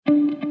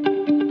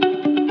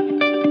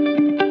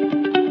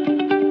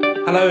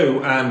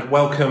Hello and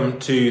welcome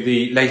to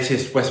the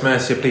latest West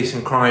Mercia Police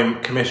and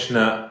Crime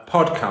Commissioner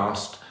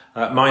podcast.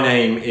 My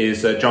name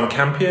is John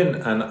Campion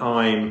and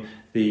I'm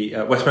the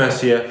West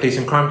Mercia Police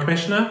and Crime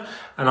Commissioner,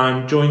 and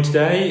I'm joined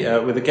today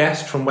with a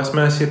guest from West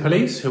Mercia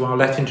Police who I'll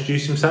let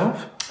introduce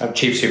himself. I'm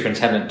Chief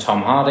Superintendent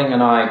Tom Harding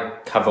and I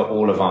cover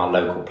all of our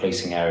local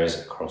policing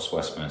areas across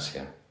West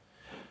Mercia.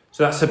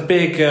 So that's a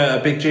big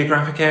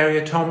geographic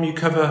area. Tom, you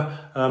cover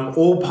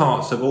all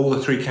parts of all the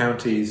three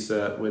counties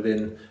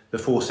within the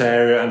force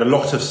area and a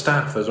lot of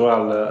staff as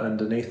well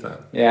underneath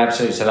that. Yeah,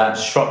 absolutely. So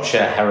that's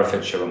Shropshire,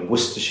 Herefordshire and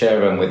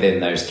Worcestershire, and within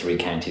those three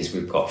counties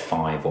we've got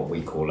 5 what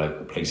we call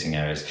local policing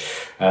areas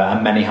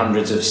and many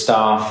hundreds of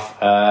staff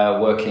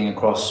working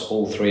across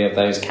all 3 of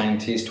those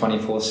counties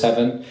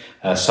 24/7,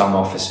 some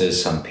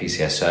officers, some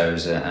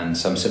PCSOs and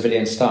some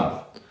civilian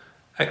staff.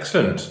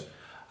 Excellent.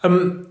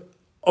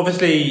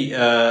 Obviously,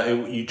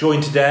 you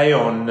joined today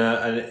on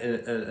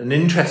an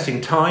interesting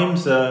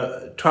times.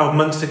 12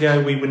 months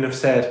ago, we wouldn't have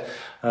said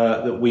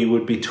that we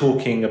would be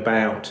talking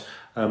about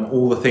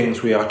all the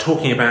things we are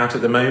talking about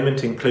at the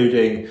moment,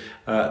 including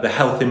the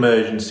health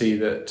emergency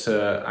that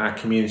our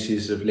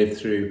communities have lived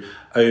through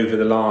over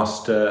the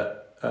last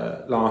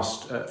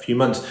few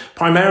months.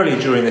 Primarily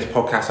during this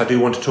podcast, I do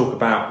want to talk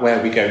about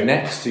where we go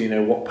next,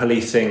 what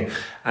policing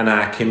and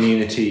our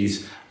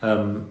communities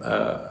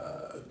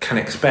can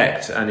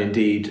expect and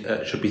indeed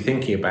should be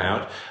thinking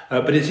about.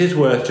 But it is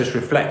worth just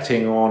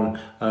reflecting on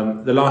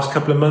the last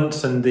couple of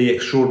months and the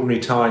extraordinary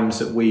times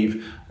that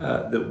we've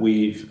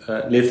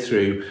lived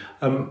through.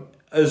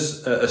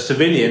 As a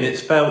civilian,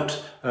 it's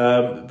felt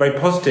very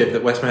positive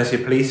that West Mercia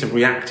Police have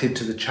reacted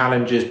to the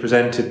challenges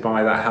presented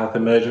by that health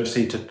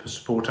emergency to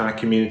support our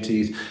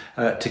communities,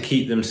 to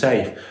keep them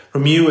safe.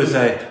 From you as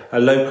a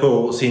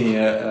local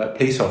senior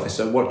police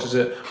officer, what's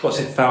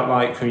it felt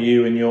like for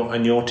you and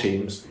your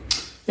teams?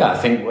 Yeah, I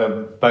think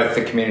both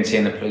the community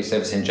and the police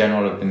service in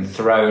general have been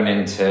thrown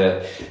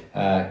into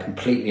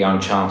completely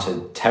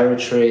uncharted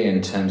territory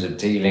in terms of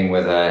dealing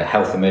with a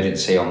health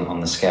emergency on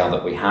the scale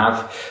that we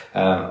have.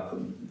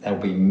 There'll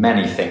be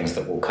many things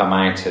that will come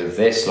out of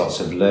this, lots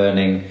of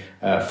learning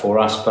for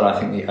us, but I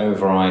think the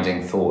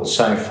overriding thought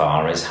so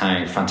far is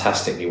how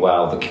fantastically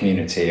well the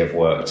community have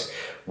worked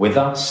with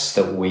us,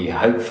 that we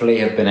hopefully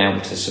have been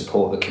able to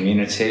support the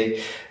community,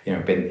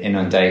 been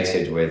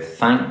inundated with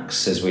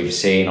thanks, as we've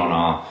seen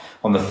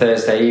on the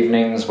Thursday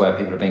evenings where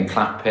people have been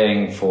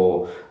clapping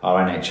for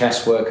our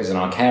NHS workers and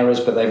our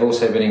carers, but they've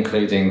also been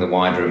including the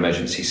wider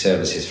emergency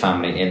services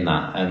family in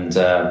that. And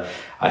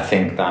I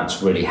think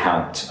that's really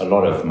helped a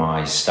lot of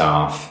my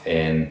staff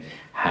in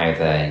how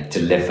they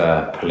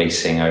deliver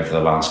policing over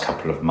the last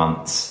couple of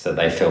months, that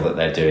they feel that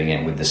they're doing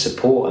it with the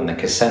support and the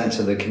consent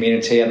of the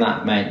community, and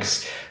that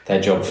makes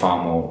their job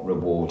far more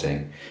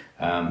rewarding.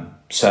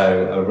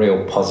 So a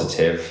real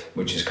positive,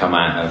 which has come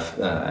out of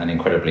an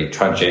incredibly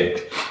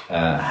tragic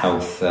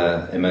health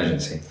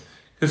emergency.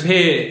 Because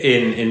here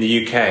in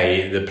the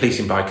UK, the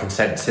policing by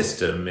consent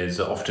system is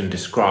often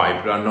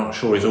described, but I'm not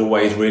sure is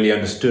always really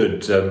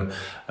understood.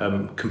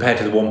 Compared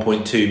to the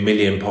 1.2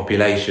 million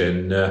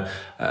population,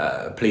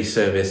 police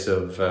service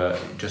of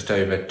just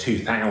over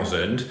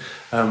 2,000,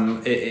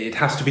 it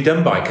has to be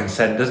done by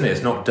consent, doesn't it?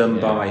 It's not done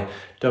by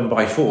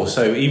force.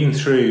 So even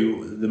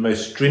through the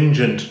most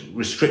stringent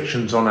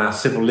restrictions on our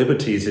civil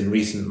liberties in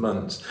recent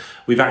months,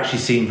 we've actually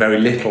seen very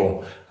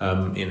little,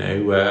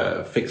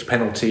 fixed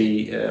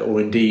penalty or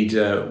indeed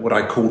what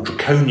I call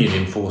draconian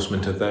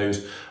enforcement of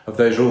those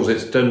rules.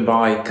 It's done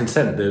by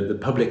consent. The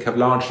public have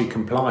largely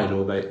complied,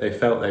 or they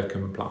felt they've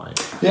complied.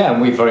 Yeah, and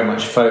we've very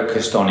much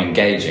focused on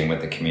engaging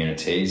with the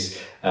communities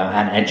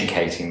and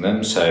educating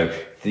them. So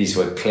these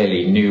were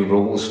clearly new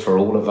rules for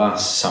all of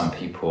us. Some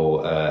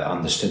people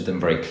understood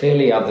them very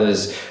clearly.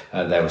 Others,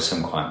 there were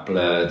some quite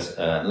blurred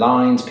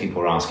lines.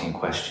 People were asking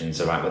questions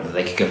about whether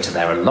they could go to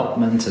their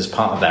allotment as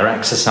part of their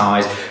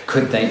exercise.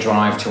 Could they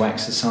drive to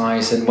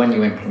exercise? And when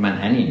you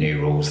implement any new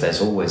rules,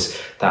 there's always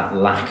that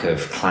lack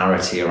of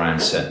clarity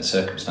around certain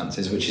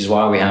circumstances, which is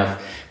why we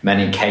have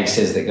many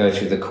cases that go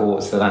through the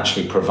courts that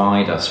actually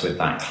provide us with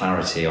that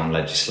clarity on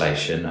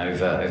legislation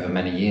over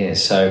many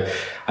years. So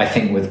I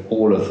think with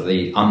all of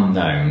the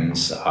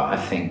unknowns, I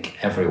think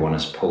everyone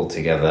has pulled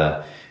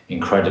together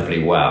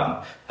incredibly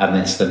well. And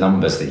it's the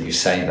numbers that you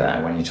say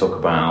there when you talk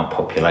about our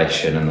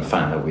population and the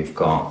fact that we've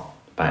got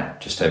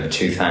about just over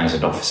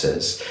 2,000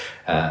 officers,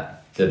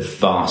 the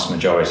vast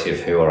majority of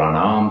who are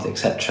unarmed,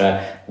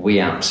 etc. We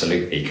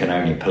absolutely can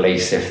only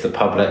police if the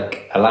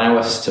public allow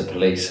us to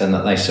police and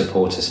that they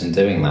support us in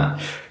doing that.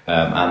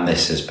 And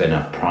this has been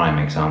a prime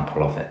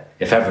example of it.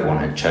 If everyone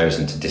had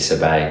chosen to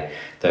disobey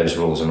those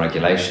rules and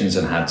regulations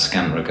and had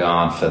scant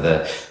regard for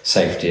the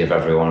safety of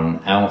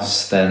everyone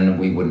else, then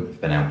we wouldn't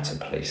have been able to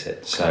police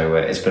it. So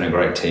it's been a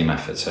great team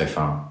effort so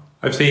far.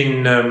 I've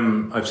seen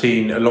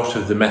a lot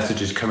of the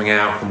messages coming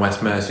out from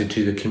West Mercia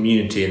to the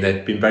community, and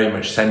they've been very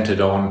much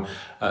centred on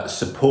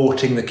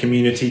supporting the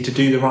community to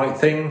do the right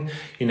thing.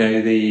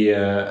 Never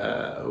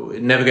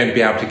going to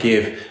be able to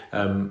give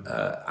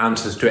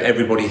answers to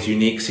everybody's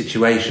unique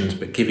situations,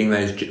 but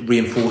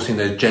reinforcing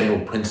those general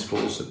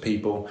principles that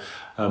people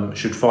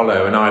should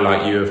follow. And I,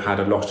 like you, have had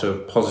a lot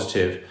of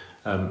positive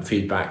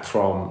feedback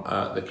from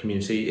the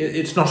community.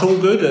 It's not all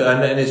good,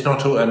 and it's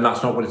not all, and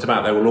that's not what it's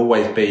about. There will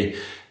always be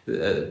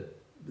the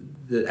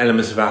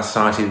elements of our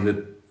society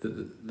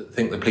that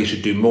think the police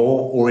should do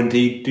more, or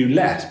indeed do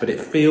less. But it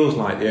feels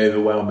like the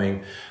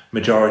overwhelming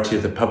majority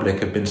of the public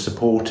have been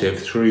supportive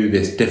through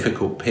this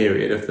difficult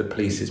period of the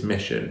police's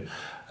mission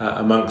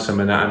amongst them,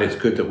 and it's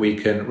good that we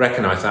can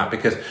recognise that,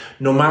 because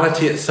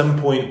normality at some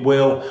point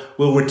will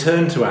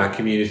return to our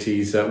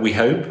communities, we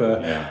hope,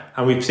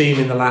 and we've seen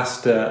in the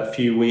last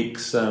few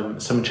weeks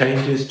some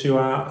changes to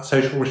our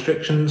social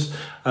restrictions,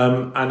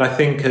 and I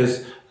think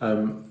as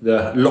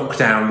the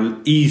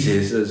lockdown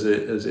eases,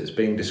 as it's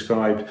being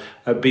described,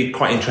 it'd be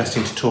quite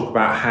interesting to talk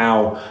about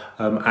how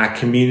our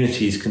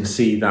communities can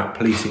see that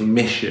policing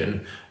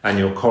mission and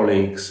your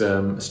colleagues'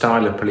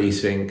 style of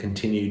policing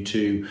continue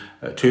to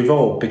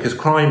evolve, because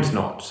crime's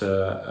not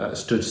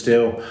stood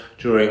still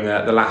during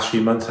the last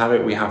few months, have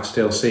it? We have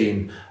still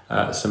seen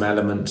some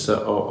elements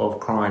of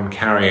crime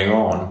carrying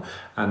on,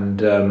 and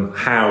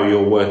how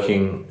you're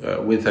working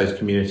with those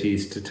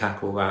communities to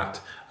tackle that,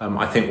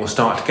 I think we'll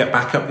start to get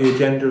back up the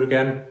agenda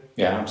again.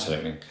 Yeah,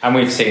 absolutely. And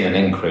we've seen an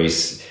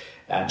increase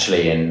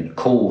actually in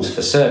calls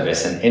for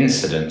service and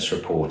incidents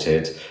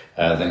reported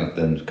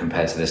than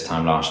compared to this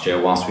time last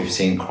year, whilst we've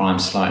seen crime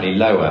slightly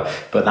lower.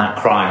 But that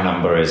crime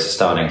number is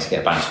starting to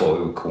get back to what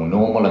we would call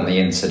normal, and the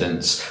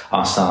incidents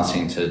are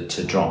starting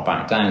to drop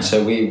back down.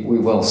 So we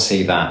will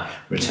see that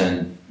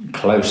return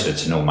closer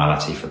to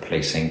normality for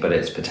policing, but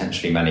it's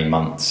potentially many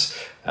months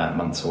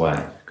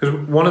away.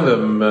 Because one of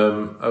them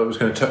I was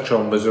going to touch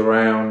on was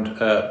around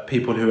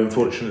people who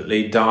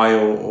unfortunately die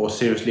or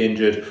seriously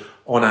injured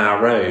on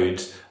our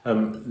roads.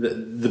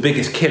 The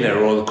biggest killer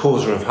or the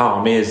causer of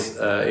harm is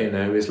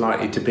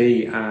likely to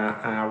be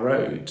our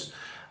roads.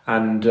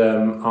 And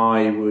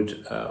I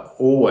would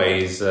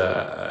always,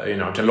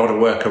 I've done a lot of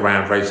work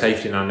around road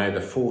safety, and I know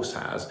the force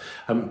has.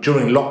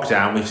 During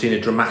lockdown, we've seen a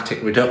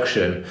dramatic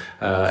reduction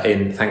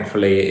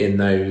thankfully, in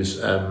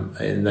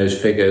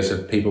those figures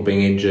of people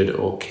being injured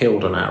or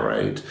killed on our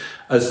roads.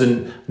 As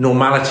the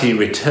normality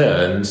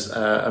returns,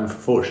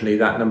 unfortunately,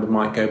 that number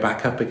might go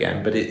back up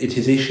again. But it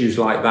is issues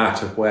like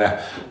that of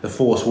where the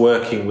force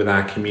working with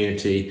our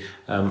community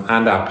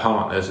and our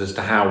partners as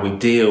to how we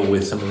deal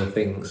with some of the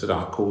things that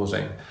are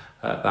causing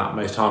that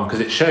most harm, because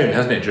it's shown,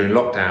 hasn't it, during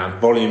lockdown,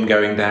 volume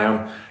going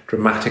down,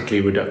 dramatically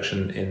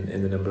reduction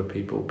in the number of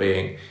people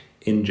being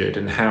injured,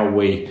 and how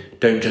we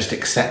don't just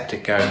accept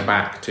it going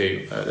back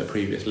to the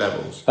previous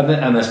levels.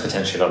 And there's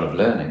potentially a lot of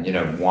learning.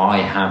 Why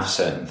have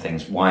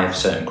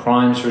certain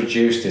crimes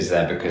reduced? Is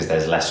there because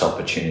there's less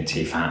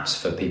opportunity perhaps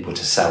for people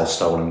to sell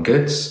stolen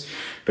goods?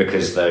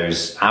 Because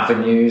those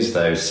avenues,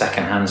 those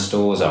second-hand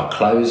stores are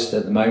closed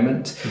at the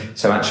moment. Mm-hmm.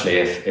 So actually,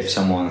 if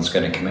someone's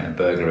going to commit a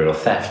burglary or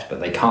theft,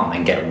 but they can't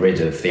then get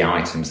rid of the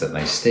items that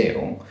they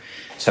steal,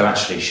 so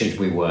actually, should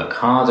we work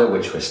harder,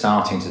 which we're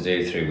starting to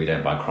do through We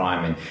Don't Buy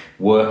Crime, in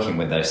working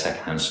with those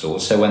second-hand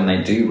stores, so when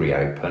they do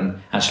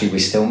reopen, actually we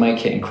still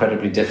make it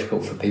incredibly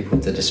difficult for people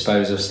to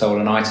dispose of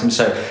stolen items.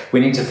 So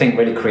we need to think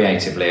really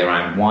creatively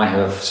around why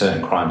have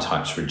certain crime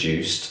types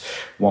reduced,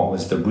 what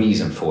was the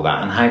reason for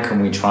that, and how can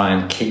we try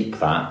and keep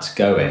that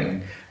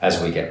going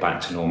as we get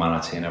back to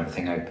normality and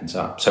everything opens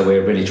up. So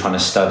we're really trying to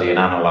study and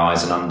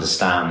analyse and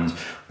understand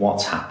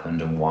what's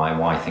happened and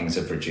why things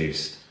have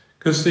reduced.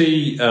 Because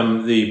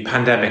the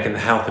pandemic and the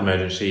health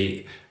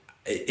emergency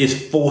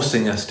is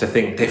forcing us to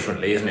think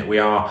differently, isn't it? We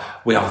are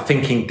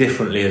thinking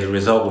differently as a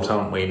result,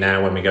 aren't we?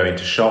 Now, when we go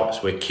into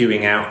shops, we're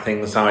queuing out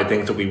things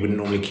that we wouldn't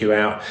normally queue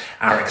out.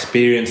 Our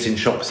experience in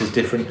shops is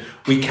different.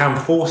 We can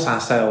force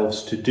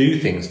ourselves to do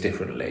things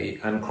differently,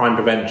 and crime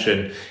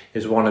prevention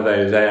is one of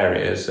those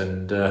areas.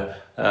 And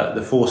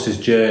the force's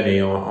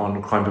journey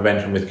on crime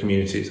prevention with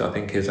communities, I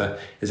think, is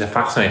a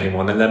fascinating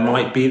one. And there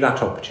might be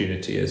that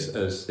opportunity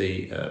as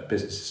the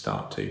businesses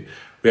start to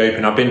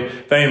reopen. I've been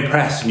very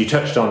impressed, and you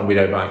touched on We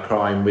Don't Buy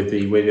Crime, with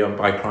the We Don't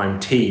Buy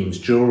Crime teams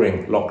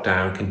during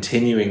lockdown,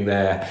 continuing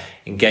their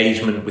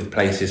engagement with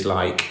places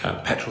like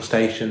petrol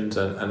stations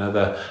and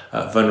other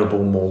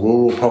vulnerable, more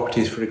rural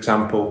properties, for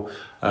example,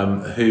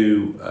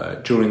 who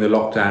during the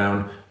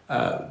lockdown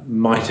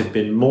might have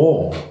been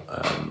more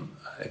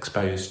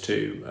exposed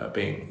to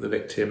being the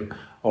victim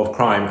of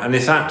crime. And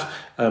is that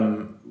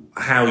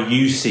how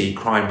you see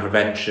crime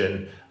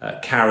prevention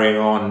carrying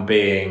on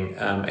being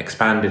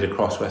expanded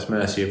across West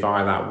Mercia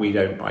via that We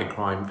Don't Buy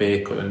Crime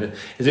vehicle? And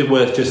is it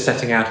worth just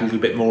setting out a little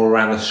bit more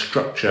around the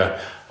structure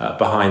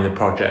behind the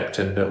project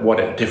and what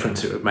a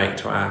difference it would make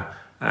to our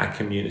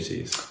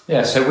communities?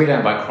 Yeah, so We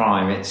Don't Buy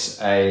Crime,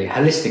 it's a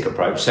holistic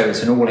approach, so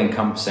it's an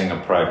all-encompassing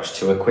approach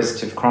to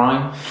acquisitive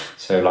crime.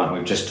 So like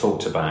we've just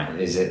talked about,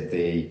 is it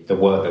the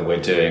work that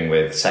we're doing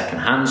with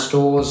second-hand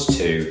stores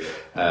to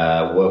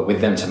work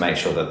with them to make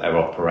sure that they're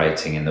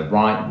operating in the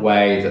right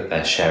way, that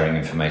they're sharing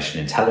information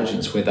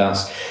intelligence with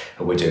us.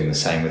 We're doing the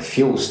same with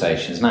fuel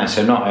stations now.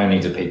 So not only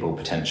do people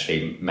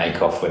potentially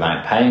make off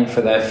without paying for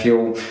their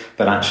fuel,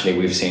 but actually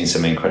we've seen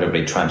some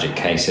incredibly tragic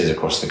cases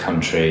across the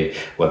country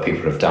where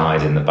people have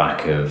died in the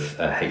back of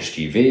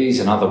HGVs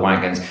and other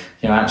wagons.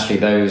 Actually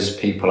those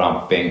people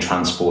are being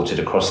transported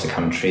across the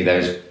country.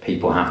 Those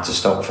people have to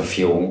stop for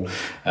fuel.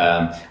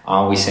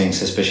 Are we seeing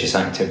suspicious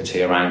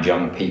activity around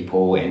young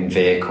people in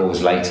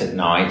vehicles late at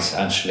night?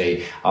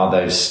 Actually, are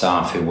those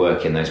staff who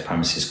work in those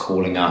premises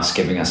calling us,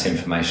 giving us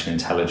information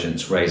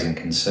intelligence, raising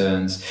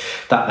concerns?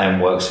 That then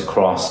works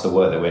across the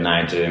work that we're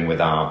now doing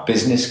with our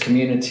business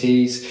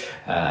communities.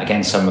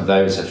 Again, some of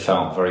those have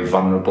felt very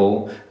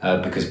vulnerable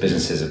because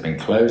businesses have been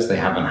closed. They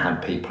haven't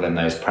had people in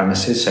those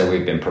premises. So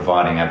we've been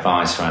providing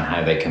advice around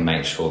how they can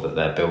make sure that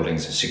their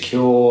buildings are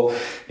secure,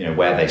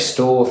 where they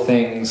store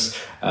things.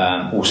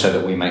 Also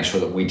that we make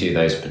sure that we do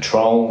those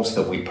patrols,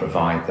 that we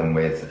provide them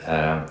with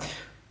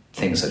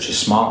things such as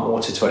smart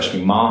water to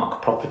actually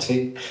mark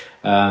property.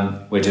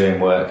 We're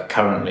doing work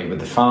currently with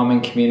the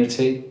farming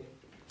community.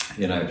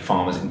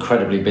 Farmers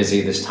incredibly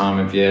busy this time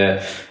of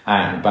year,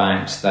 out and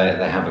about.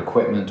 They have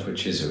equipment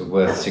which is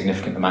worth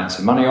significant amounts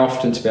of money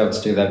often to be able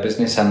to do their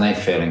business, and they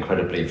feel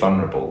incredibly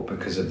vulnerable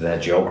because of their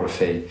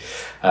geography.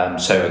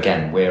 So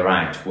again, we're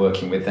out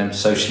working with them,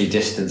 socially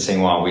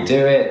distancing while we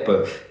do it,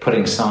 but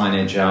putting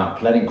signage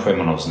up, letting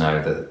criminals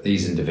know that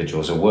these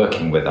individuals are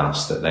working with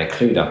us, that they're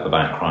clued up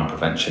about crime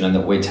prevention, and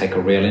that we take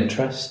a real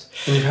interest.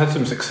 And you've had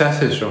some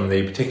successes from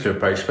the particular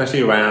approach,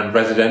 especially around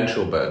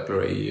residential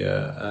burglary,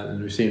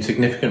 and we've seen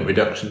significant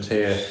reductions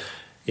here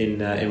in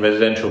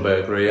residential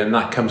burglary, and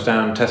that comes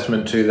down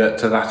testament to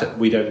that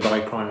we don't buy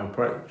crime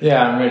approach.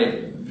 Yeah, and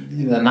really,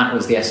 and that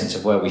was the essence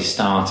of where we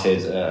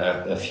started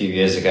a few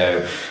years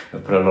ago.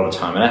 We've put a lot of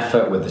time and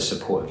effort with the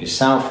support of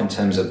yourself in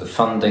terms of the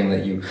funding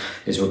that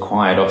is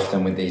required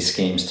often with these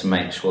schemes to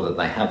make sure that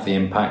they have the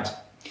impact.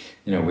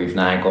 We've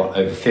now got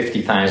over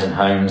 50,000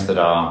 homes that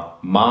are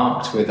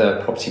marked with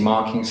a property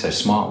marking, so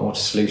smart water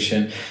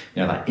solution.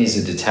 That is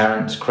a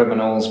deterrent to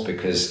criminals,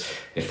 because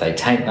if they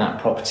take that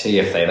property,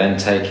 if they then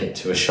take it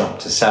to a shop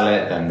to sell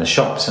it, then the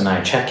shops are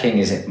now checking,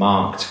 is it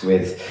marked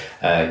with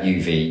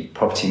UV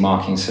property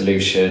marking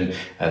solution?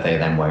 They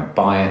then won't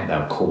buy it,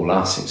 they'll call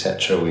us,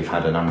 etc. We've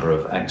had a number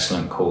of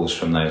excellent calls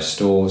from those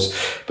stores.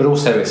 But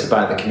also it's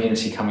about the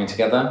community coming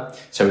together.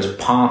 So as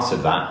part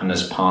of that, and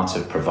as part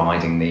of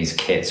providing these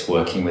kits,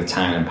 working with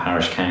town and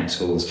parish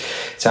councils,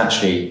 it's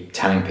actually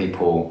telling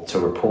people to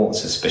report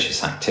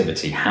suspicious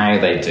activity, how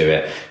they do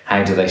it,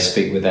 how do they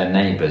speak with their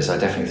neighbours. I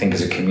definitely think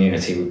as a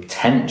community, we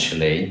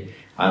potentially,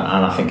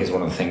 and I think it's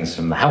one of the things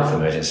from the health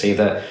emergency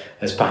that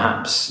has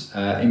perhaps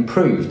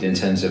improved in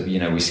terms of,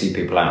 we see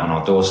people out on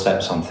our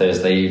doorsteps on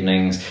Thursday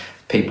evenings.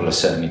 People are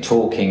certainly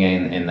talking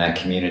in their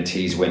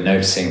communities. We're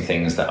noticing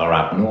things that are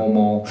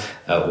abnormal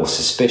or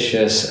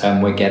suspicious,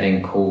 and we're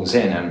getting calls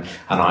in. And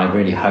I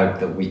really hope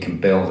that we can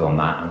build on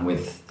that, and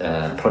with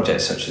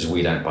projects such as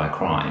We Don't Buy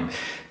Crime,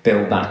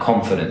 build that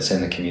confidence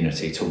in the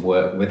community to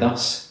work with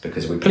us,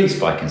 because we police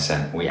by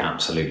consent. We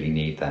absolutely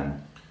need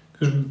them.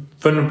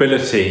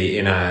 Vulnerability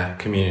in our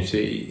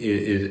community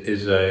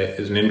is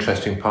an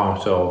interesting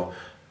part of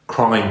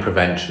crime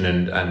prevention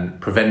and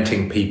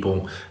preventing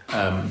people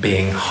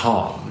being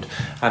harmed.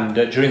 And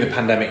during the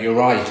pandemic, you're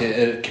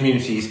right,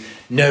 communities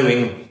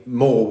knowing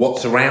more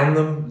what's around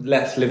them,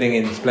 less living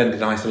in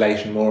splendid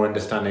isolation, more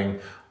understanding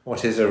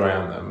what is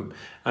around them.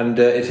 And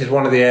it is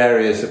one of the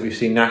areas that we've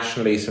seen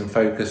nationally some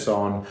focus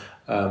on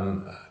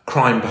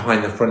crime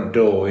behind the front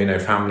door,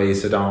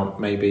 families that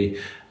aren't maybe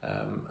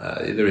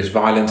there is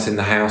violence in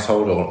the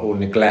household or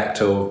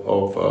neglect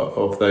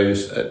of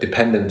those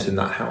dependents in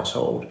that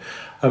household.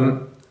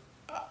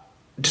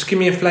 Just give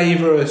me a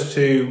flavour as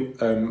to,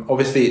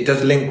 obviously it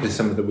does link with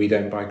some of the We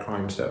Don't Buy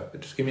Crime stuff,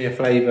 but just give me a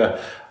flavour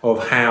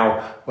of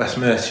how West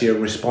Mercia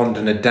respond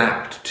and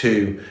adapt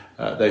to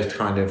those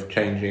kind of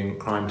changing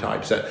crime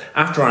types. So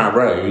after our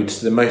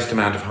roads, the most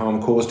amount of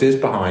harm caused is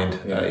behind,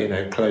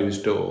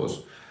 closed doors.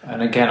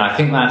 And again, I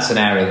think that's an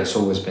area that's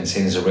always been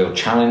seen as a real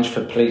challenge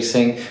for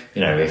policing.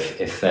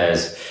 If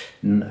there's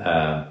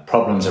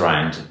problems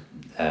around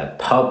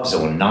pubs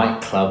or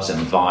nightclubs and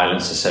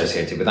violence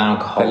associated with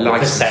alcohol,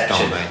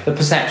 the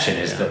perception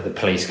is that the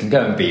police can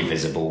go and be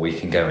visible, we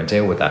can go and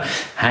deal with that.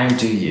 How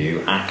do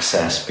you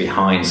access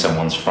behind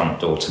someone's front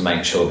door to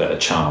make sure that a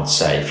child's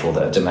safe or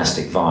that a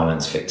domestic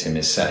violence victim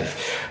is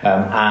safe?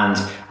 And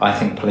I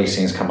think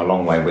policing has come a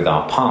long way with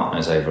our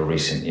partners over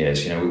recent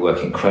years. We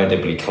work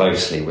incredibly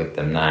closely with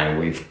them now.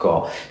 We've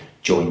got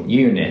joint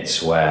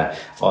units where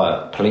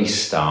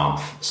police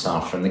staff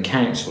from the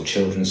council,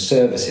 children's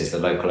services, the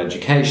local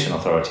education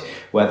authority,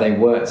 where they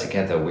work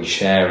together, we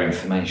share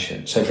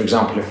information. So for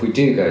example, if we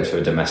do go to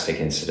a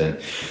domestic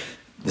incident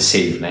this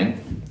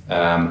evening,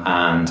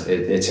 and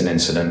it's an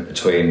incident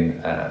between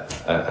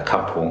a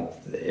couple.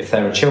 If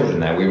there are children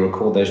there, we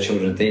record those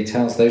children's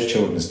details. Those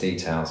children's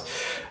details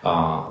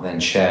are then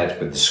shared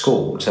with the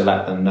school to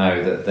let them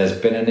know that there's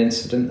been an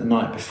incident the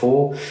night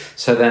before.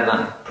 So then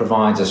that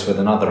provides us with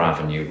another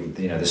avenue.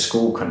 The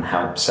school can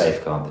help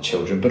safeguard the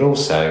children, but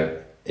also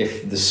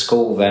if the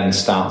school then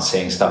starts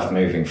seeing stuff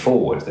moving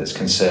forward that's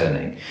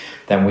concerning,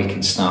 then we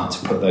can start to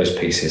put those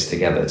pieces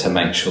together to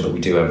make sure that we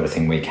do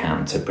everything we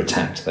can to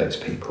protect those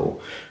people.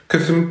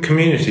 Because the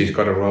community's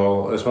got a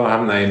role as well,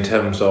 haven't they, in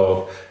terms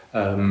of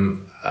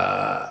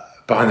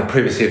behind the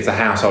privacy of the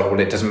household. Well,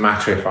 it doesn't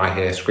matter if I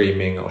hear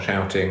screaming or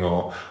shouting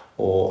or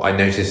I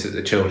notice that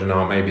the children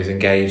aren't maybe as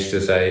engaged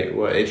as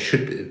it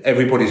should.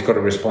 Everybody's got a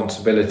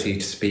responsibility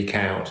to speak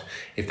out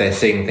if they're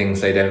seeing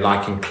things they don't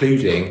like,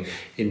 including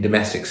in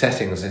domestic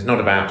settings. It's not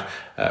about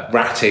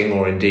ratting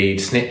or indeed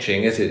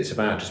snitching, is it? It's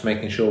about just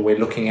making sure we're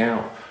looking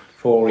out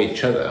for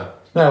each other.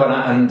 No,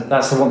 and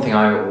that's the one thing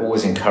I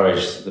always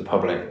encourage the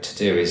public to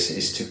do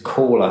is to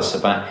call us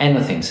about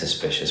anything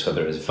suspicious,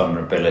 whether it's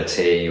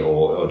vulnerability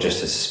or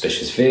just a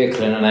suspicious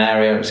vehicle in an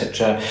area,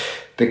 etc.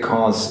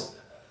 Because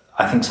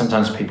I think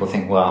sometimes people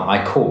think, well,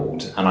 I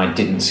called and I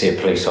didn't see a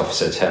police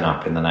officer turn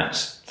up in the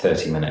next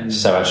 30 minutes.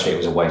 So actually it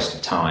was a waste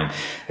of time.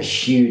 A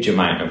huge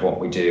amount of what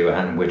we do,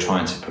 and we're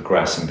trying to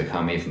progress and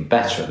become even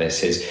better at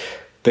this, is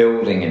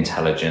building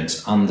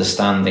intelligence,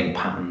 understanding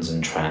patterns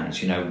and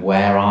trends.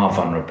 Where are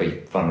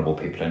vulnerable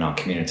people in our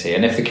community?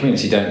 And if the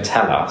community don't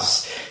tell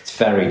us, it's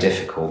very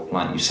difficult,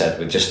 like you said,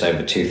 with just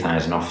over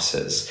 2,000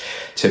 officers,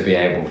 to be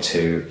able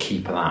to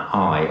keep that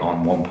eye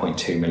on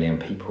 1.2 million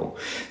people.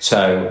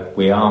 So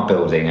we are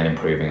building and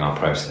improving our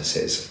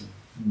processes.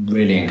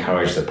 Really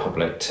encourage the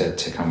public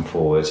to come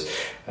forward.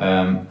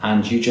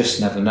 And you just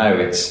never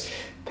know.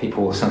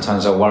 People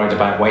sometimes are worried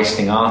about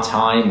wasting our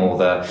time, or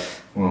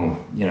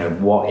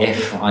what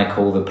if I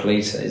call the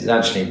police? It's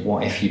actually,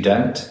 what if you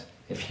don't?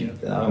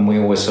 And we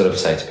always sort of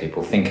say to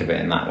people, think of it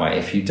in that way.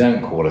 If you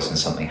don't call us and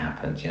something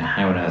happened,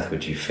 how on earth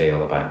would you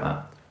feel about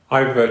that?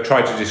 I've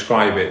tried to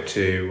describe it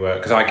to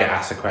because I get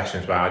asked the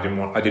questions about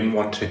I didn't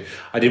want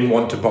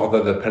to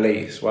bother the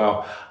police.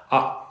 Well,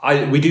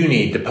 we do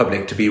need the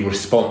public to be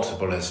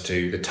responsible as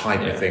to the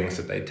type of things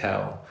that they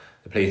tell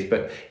the police.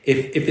 But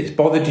if it's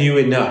bothered you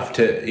enough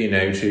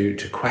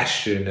to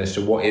question as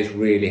to what is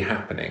really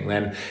happening,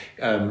 then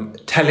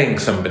telling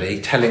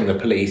the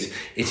police,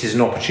 it is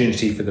an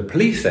opportunity for the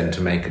police then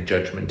to make a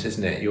judgment,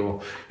 isn't it?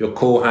 Your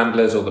call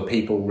handlers or the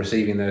people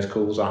receiving those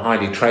calls are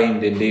highly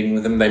trained in dealing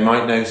with them. They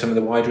might know some of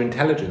the wider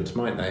intelligence,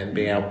 might they, and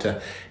be able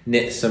to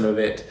knit some of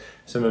it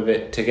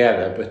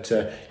together. But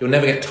you'll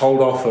never get told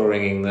off for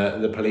ringing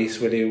the police,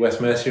 will you,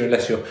 West Mercia,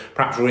 unless you're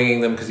perhaps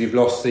ringing them because you've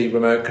lost the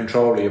remote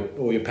control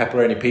or your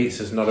pepperoni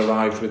pizza's not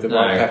arrived with the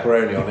right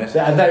pepperoni on it.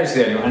 And that's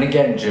the only one. And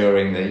again,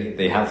 during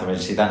the health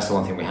emergency, that's the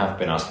one thing we have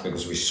been asking,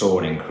 because we saw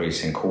an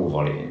increase in call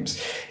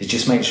volumes, is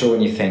just make sure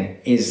when you think,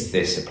 is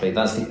this a plea?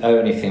 That's the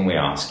only thing we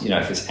ask.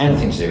 If it's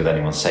anything to do with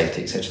anyone's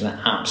safety, etc., then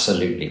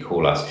absolutely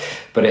call us.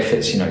 But if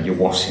it's, your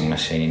washing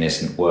machine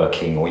isn't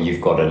working or you've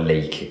got a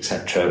leak,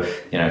 etc.,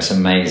 it's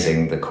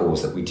amazing the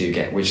calls that we do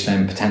get, which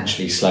then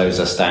potentially slows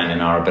us down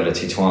in our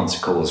ability to answer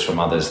calls from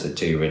others that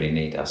do really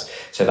need us.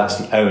 So that's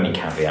the only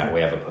caveat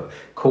we ever put.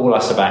 Call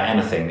us about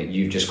anything that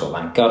you've just got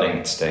that gut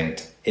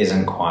instinct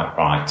isn't quite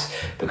right,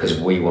 because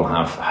we will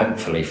have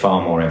hopefully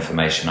far more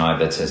information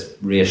either to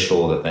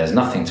reassure that there's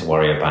nothing to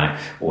worry about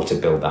or to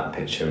build that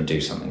picture and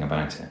do something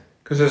about it.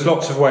 Because there's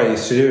lots of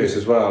ways to do it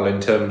as well,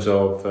 in terms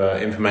of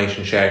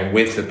information sharing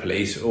with the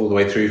police, all the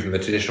way through from the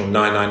traditional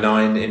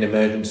 999 in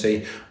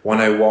emergency,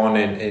 101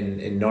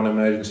 in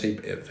non-emergency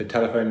for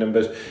telephone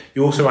numbers.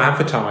 You also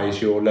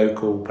advertise your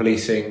local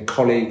policing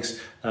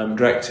colleagues'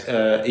 direct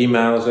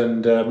emails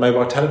and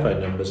mobile telephone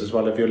numbers as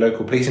well of your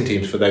local policing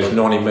teams for those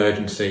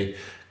non-emergency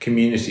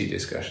community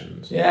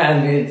discussions. Yeah,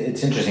 and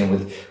it's interesting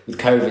with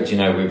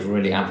COVID, we've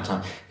really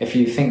advertised. If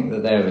you think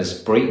that there was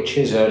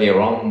breaches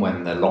earlier on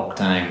when the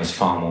lockdown was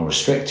far more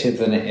restrictive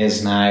than it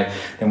is now,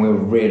 then we were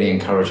really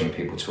encouraging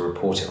people to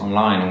report it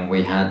online, and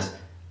we had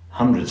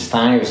hundreds,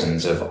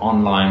 thousands of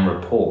online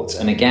reports.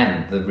 And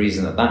again, the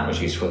reason that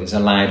was useful is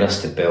allowed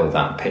us to build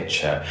that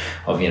picture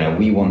of,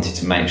 we wanted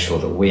to make sure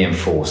that we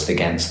enforced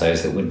against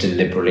those that were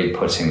deliberately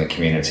putting the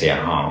community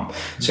at harm.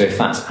 So if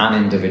that's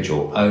an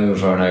individual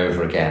over and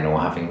over again, or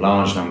having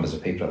large numbers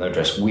of people at their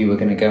address, we were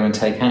going to go and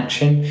take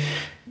action.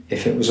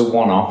 If it was a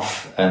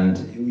one-off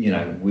and,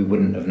 we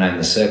wouldn't have known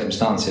the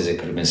circumstances, it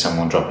could have been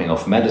someone dropping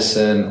off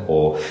medicine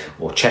or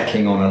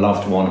checking on a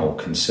loved one or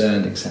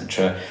concerned,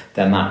 etc.,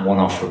 then that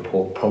one-off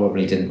report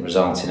probably didn't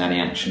result in any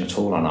action at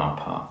all on our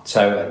part.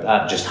 So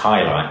that just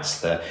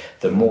highlights that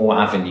the more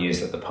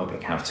avenues that the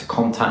public have to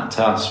contact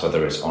us,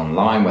 whether it's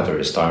online, whether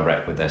it's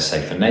direct with their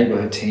safer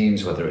neighbourhood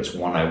teams, whether it's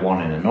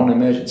 101 in a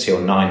non-emergency or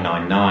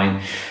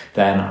 999,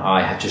 then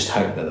I just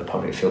hope that the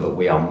public feel that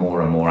we are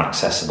more and more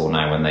accessible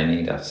now when they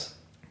need us.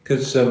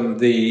 Because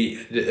the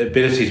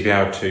ability to be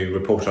able to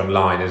report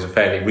online is a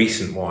fairly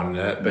recent one,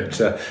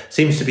 but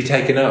seems to be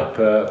taken up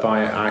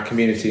by our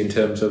community in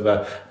terms of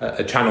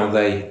a channel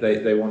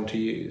they want to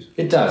use.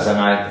 It does,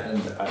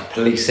 and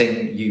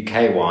policing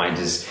UK-wide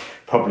has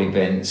probably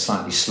been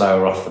slightly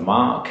slower off the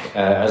mark,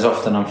 as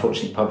often,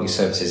 unfortunately, public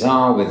services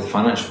are, with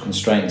financial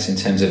constraints in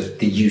terms of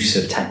the use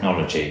of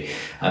technology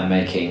and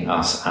making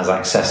us as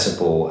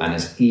accessible and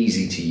as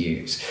easy to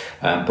use.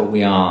 But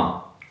we are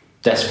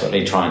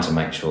desperately trying to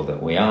make sure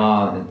that we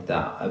are,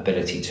 that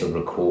ability to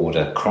record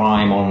a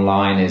crime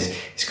online is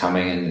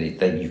coming, and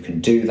that you can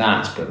do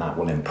that, but that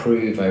will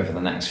improve over the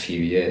next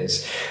few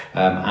years.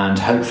 And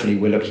hopefully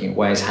we're looking at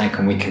ways, how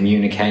can we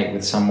communicate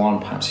with someone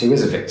perhaps who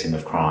is a victim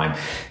of crime?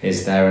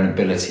 Is there an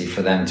ability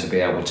for them to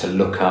be able to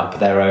look up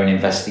their own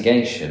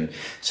investigation?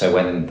 So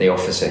when the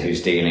officer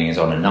who's dealing is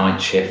on a night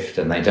shift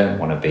and they don't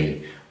want to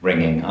be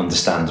ringing,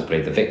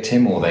 understandably, the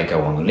victim, or they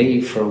go on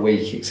leave for a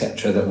week,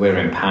 etc., that we're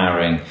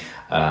empowering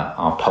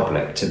our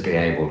public to be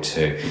able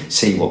to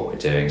see what we're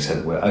doing, so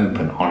that we're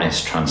open,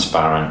 honest,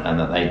 transparent, and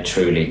that they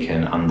truly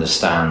can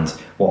understand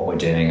what we're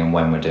doing and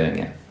when we're doing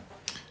it.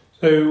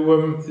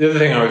 So the other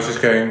thing I was just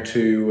going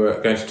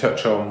to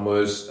touch on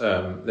was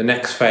the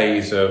next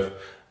phase of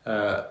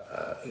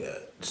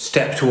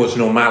step towards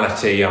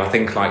normality. I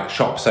think like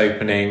shops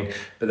opening,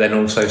 but then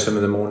also some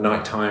of the more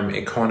nighttime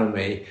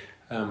economy.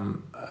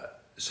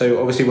 So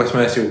obviously West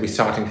Mercia will be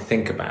starting to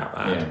think about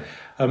that. Yeah.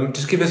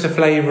 Just give us a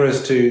flavour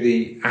as to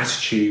the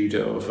attitude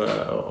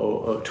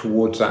of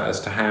towards that, as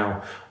to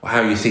how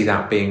you see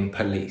that being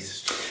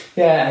policed.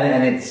 Yeah,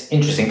 and it's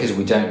interesting because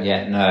we don't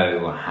yet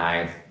know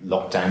how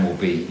lockdown will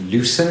be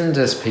loosened,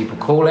 as people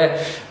call it,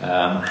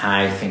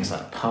 how things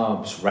like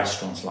pubs,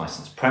 restaurants,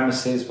 licensed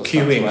premises will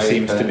start to open. Queuing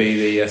seems to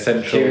be the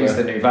essential. Queuing is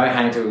the new vote.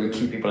 How do we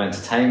keep people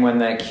entertained when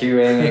they're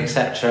queuing,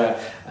 etc.?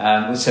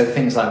 So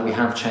things like, we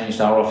have changed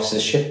our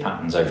officers' shift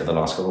patterns over the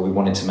last couple. We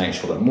wanted to make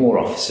sure that more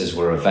officers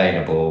were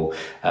available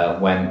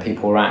when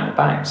people were out and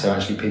about. So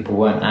actually people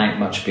weren't out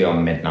much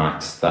beyond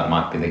midnight. That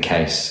might be the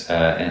case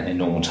in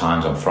normal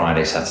times on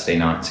Friday, Saturday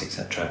nights,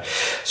 etc.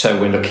 So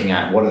we're looking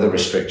at what are the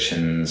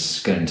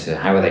restrictions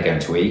how are they going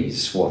to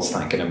ease? What's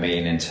that going to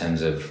mean in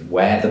terms of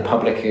where the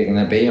public are going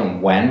to be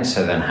and when?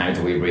 So then how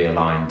do we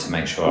realign to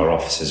make sure our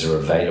officers are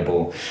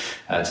available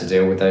to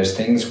deal with those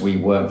things? We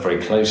work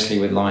very closely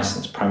with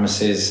licensed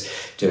premises,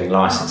 doing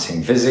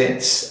licensing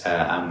visits,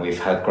 and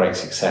we've had great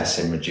success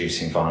in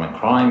reducing violent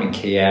crime in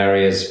key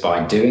areas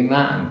by doing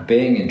that and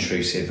being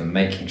intrusive and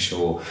making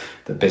sure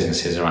that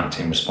businesses are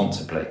acting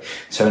responsibly.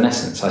 So in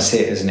essence, I see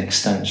it as an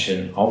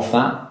extension of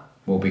that.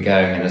 We'll be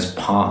going in as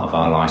part of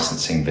our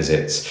licensing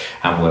visits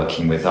and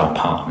working with our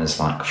partners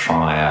like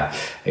Fire,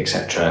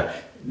 etc.,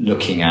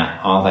 looking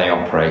at, are they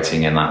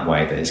operating in that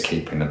way that is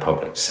keeping the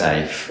public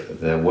safe?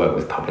 The work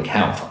with public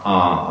health,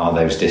 are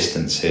those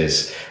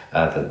distances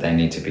that they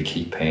need to be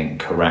keeping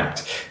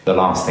correct? The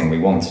last thing we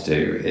want to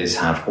do is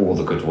have all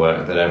the good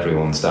work that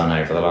everyone's done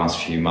over the last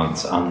few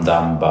months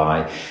undone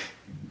by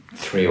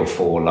 3 or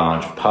 4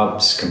 large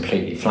pubs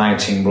completely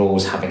flouting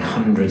rules, having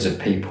hundreds of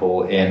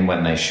people in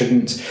when they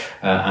shouldn't,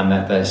 and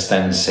that there's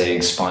then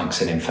seeing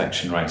spikes in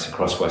infection rates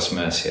across West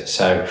Mercia.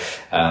 So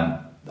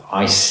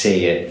I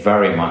see it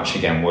very much,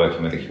 again,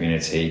 working with the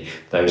community,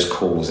 those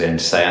calls in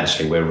to say,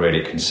 actually, we're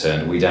really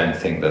concerned. We don't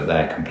think that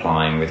they're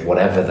complying with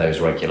whatever those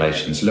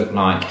regulations look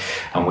like,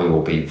 and we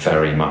will be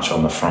very much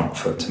on the front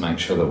foot to make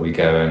sure that we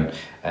go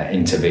and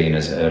intervene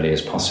as early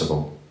as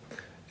possible.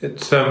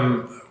 It's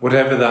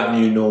whatever that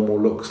new normal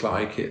looks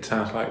like, it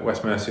sounds like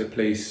West Mercia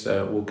Police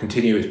will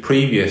continue its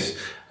previous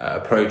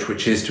approach,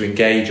 which is to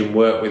engage and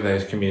work with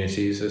those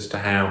communities as to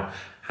how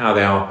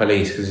they are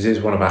policed, because it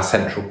is one of our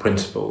central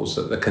principles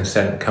that the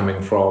consent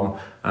coming from,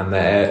 and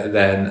then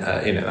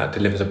that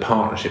delivers a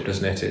partnership,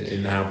 doesn't it,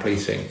 in how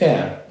policing is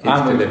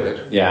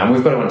delivered. Yeah, and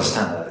we've got to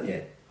understand that.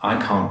 Yeah, I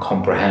can't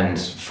comprehend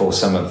for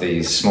some of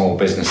these small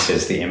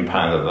businesses the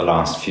impact that the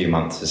last few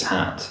months has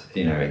had.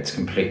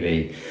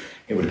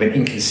 It would have been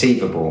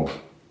inconceivable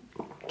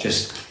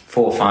just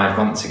 4 or 5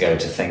 months ago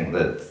to think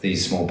that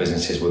these small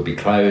businesses would be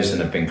closed,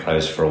 and have been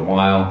closed for a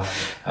while,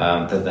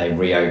 that they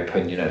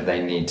reopen,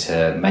 they need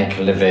to make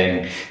a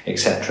living,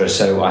 etc.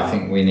 So I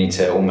think we need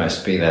to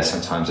almost be there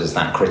sometimes as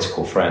that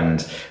critical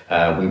friend.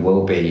 We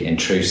will be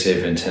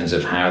intrusive in terms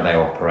of how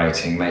they're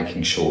operating,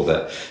 making sure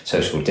that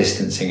social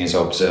distancing is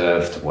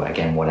observed,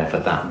 again, whatever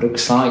that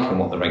looks like and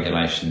what the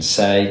regulations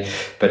say,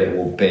 but it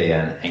will be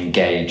an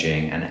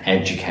engaging and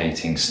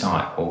educating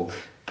style.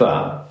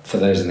 But for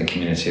those in the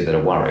community that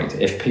are worried,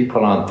 if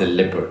people are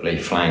deliberately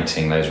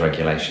flouting those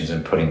regulations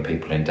and putting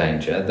people in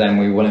danger, then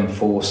we will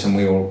enforce and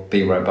we will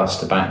be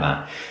robust about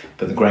that.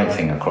 But the great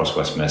thing across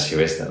West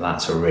Mercia is that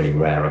that's a really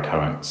rare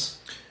occurrence.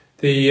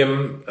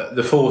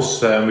 The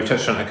force, we've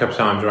touched on it a couple of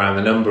times around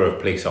the number of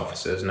police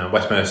officers. Now,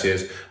 West Mercia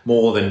is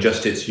more than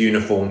just its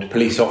uniformed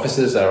police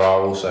officers. There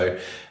are also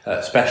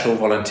special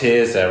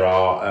volunteers, there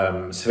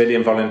are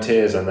civilian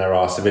volunteers, and there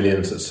are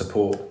civilians that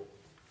support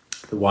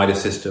the wider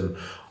system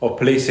of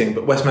policing.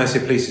 But West Mercia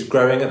Police is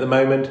growing at the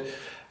moment.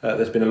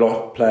 There's been a lot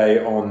of play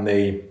on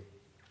the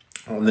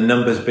on the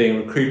numbers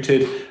being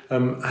recruited.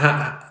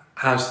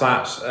 Is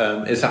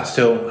that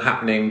still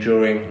happening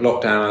during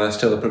lockdown? Are there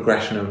still a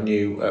progression of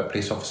new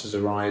police officers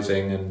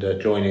arising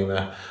and joining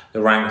the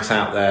ranks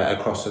out there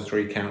across the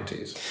 3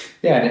 counties?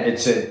 Yeah,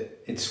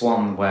 it's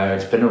one where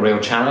it's been a real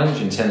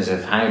challenge in terms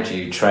of how do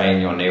you train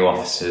your new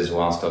officers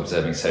whilst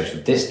observing social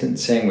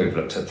distancing. We've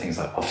looked at things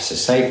like officer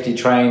safety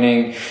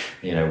training.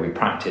 We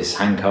practice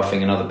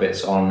handcuffing and other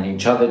bits on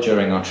each other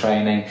during our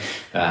training.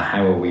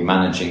 How are we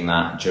managing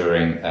that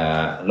during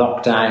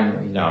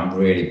lockdown? I'm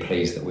really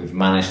pleased that we've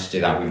managed to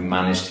do that. We've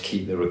managed to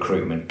keep the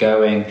recruitment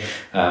going.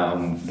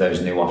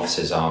 Those new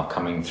officers are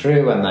coming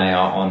through and they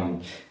are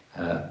on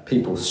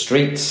people's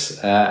streets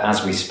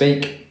as we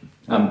speak.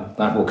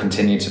 That will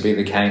continue to be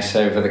the case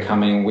over the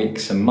coming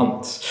weeks and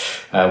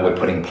months. We're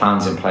putting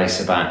plans in place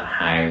about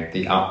how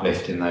the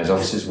uplift in those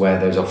officers, where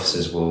those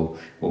officers will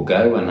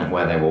go and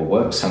where they will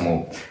work. Some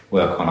will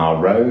work on our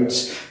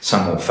roads.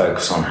 Some will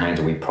focus on how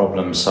do we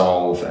problem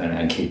solve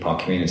and keep our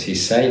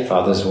communities safe.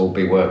 Others will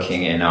be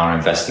working in our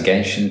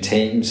investigation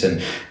teams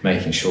and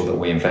making sure that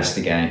we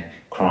investigate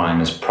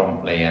crime as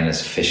promptly and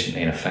as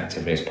efficiently and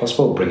effectively as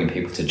possible, bringing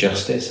people to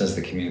justice as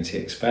the community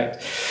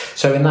expect.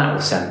 So in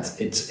that sense,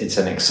 it's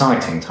an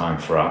exciting time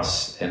for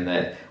us in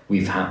that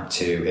we've had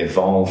to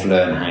evolve,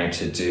 learn how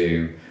to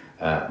do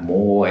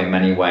more in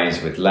many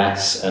ways with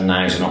less, and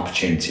now is an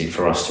opportunity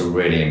for us to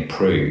really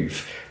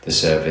improve the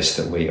service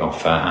that we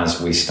offer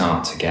as we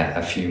start to get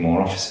a few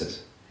more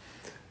officers.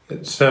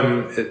 It's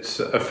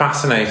a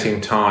fascinating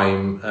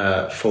time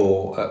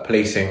for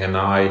policing, and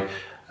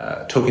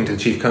talking to the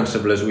Chief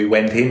Constable as we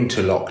went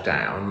into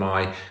lockdown,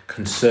 my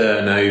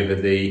concern over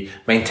the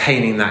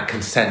maintaining that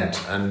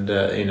consent and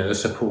the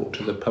support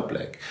to the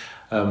public.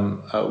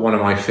 One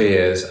of my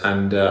fears,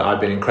 and I've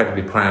been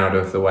incredibly proud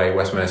of the way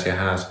West Mercia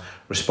has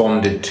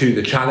responded to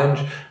the challenge,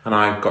 and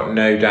I've got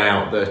no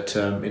doubt that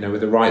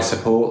with the right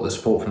support, the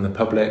support from the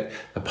public,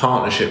 the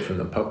partnership from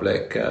the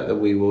public, that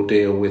we will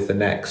deal with the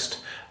next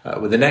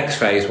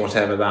phase,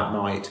 whatever that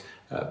might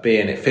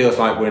be, and it feels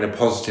like we're in a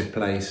positive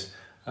place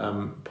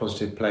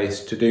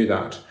to do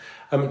that.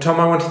 Tom,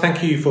 I want to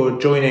thank you for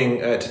joining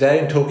today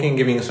and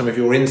giving some of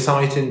your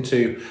insight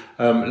into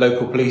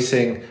local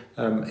policing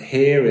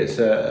here. It's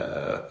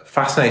a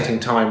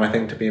fascinating time, I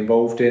think, to be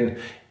involved in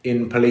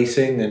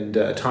policing, and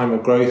a time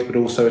of growth, but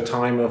also a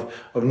time of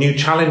new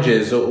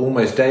challenges, or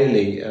almost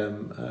daily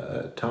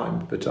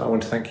time. But I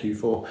want to thank you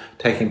for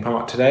taking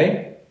part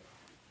today.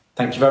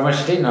 Thank you very much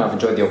indeed. I've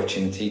enjoyed the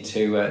opportunity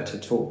to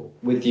talk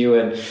with you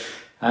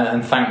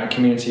and thank the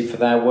community for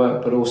their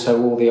work, but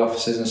also all the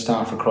officers and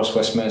staff across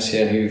West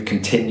Mercia who've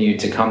continued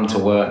to come to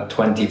work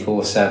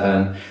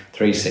 24/7,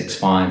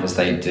 365 as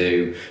they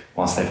do,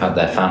 whilst they've had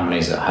their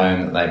families at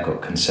home that they've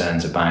got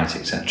concerns about,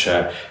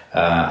 etc.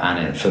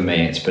 For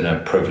me, it's been a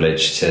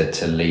privilege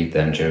to lead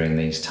them during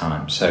these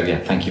times. So,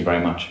 thank you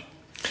very much.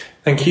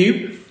 Thank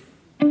you.